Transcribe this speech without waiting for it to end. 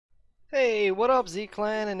Hey, what up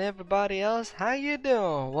Z-Clan and everybody else? How you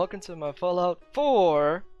doing? Welcome to my Fallout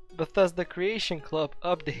 4 Bethesda Creation Club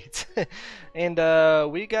updates.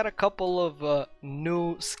 And we got a couple of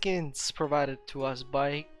new skins provided to us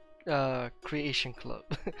by Creation Club.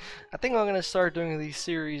 I think I'm gonna start doing these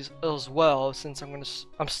series as well, since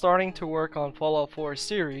I'm starting to work on Fallout 4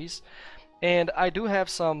 series, and I do have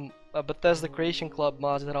some Bethesda Creation Club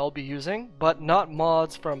mods that I'll be using, but not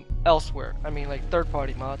mods from elsewhere. I mean like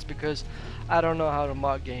third-party mods, because I don't know how to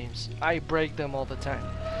mod games. I break them all the time.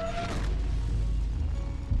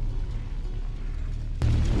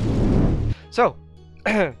 So,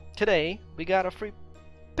 today we got a free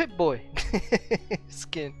Pip-boy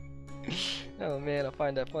skin. Oh man, I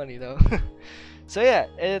find that funny though. So yeah,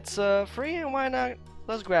 it's free, and why not?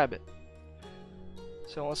 Let's grab it.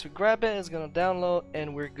 So once we grab it, it's gonna download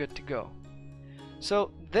and we're good to go.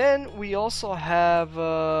 So then we also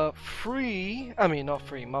have free, I mean not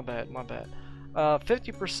free, my bad,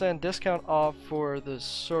 50% discount off for this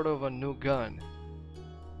sort of a new gun.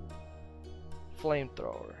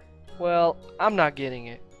 Flamethrower. Well, I'm not getting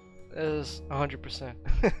it. It's 100%.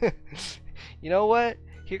 You know what?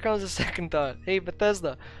 Here comes the second thought. Hey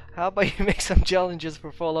Bethesda, how about you make some challenges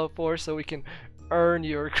for Fallout 4 so we can earn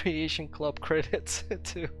your Creation Club credits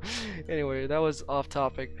too. Anyway, that was off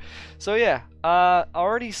topic. So yeah,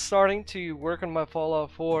 already starting to work on my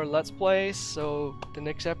Fallout 4 Let's Play, so the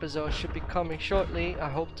next episode should be coming shortly. I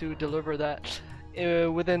hope to deliver that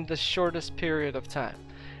within the shortest period of time.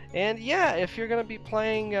 And yeah, if you're gonna be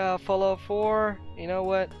playing Fallout 4, you know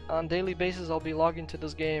what, on daily basis I'll be logging to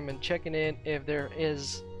this game and checking in if there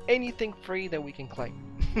is anything free that we can claim.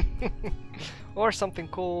 Or something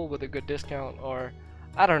cool with a good discount, or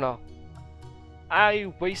I don't know.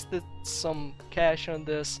 I wasted some cash on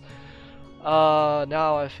this.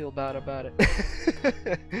 Now I feel bad about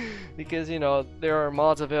it. Because you know, there are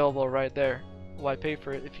mods available right there. Why pay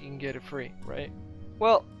for it if you can get it free, right?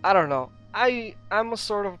 Well, I don't know. I'm a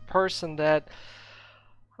sort of person that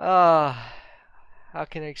how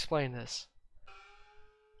can I explain this?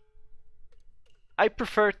 I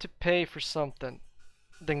prefer to pay for something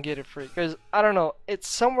than get it free, because I don't know, it's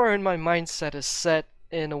somewhere in my mindset is set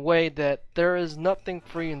in a way that there is nothing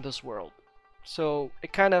free in this world, so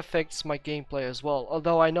it kind of affects my gameplay as well.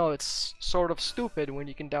 Although I know it's sort of stupid when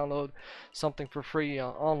you can download something for free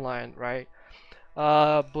online, right?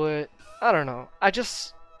 But I don't know,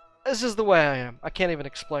 this is the way I am. I can't even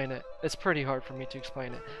explain it. It's pretty hard for me to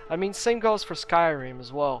explain it. I mean, same goes for Skyrim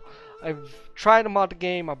as well. I've tried to mod the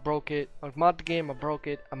game, I broke it. I've mod the game, I broke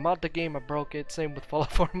it. I mod the game, I broke it. Same with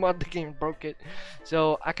Fallout 4, mod the game, broke it.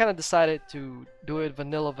 So I kind of decided to do it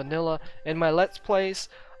vanilla. In my Let's Plays,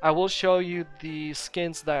 I will show you the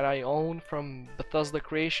skins that I own from Bethesda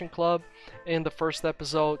Creation Club in the first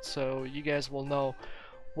episode, so you guys will know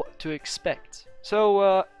what to expect.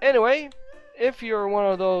 So anyway, if you're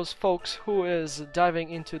one of those folks who is diving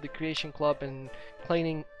into the Creation Club and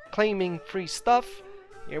claiming free stuff,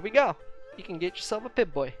 here we go. You can get yourself a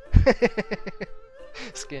Pip-boy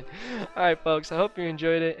skin. Alright folks, I hope you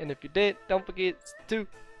enjoyed it, and if you did, don't forget to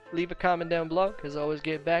leave a comment down below, because I always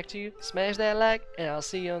get back to you. Smash that like, and I'll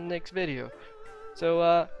see you on the next video.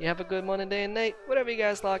 So you have a good morning, day, and night, whatever you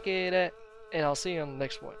guys like it at, and I'll see you on the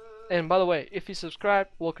next one. And by the way, if you subscribe,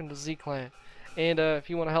 welcome to Z-Clan. And if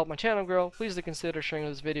you want to help my channel grow, please do consider sharing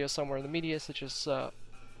this video somewhere in the media, such as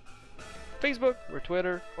Facebook or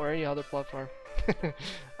Twitter or any other platform.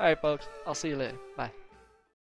 Alright folks, I'll see you later. Bye.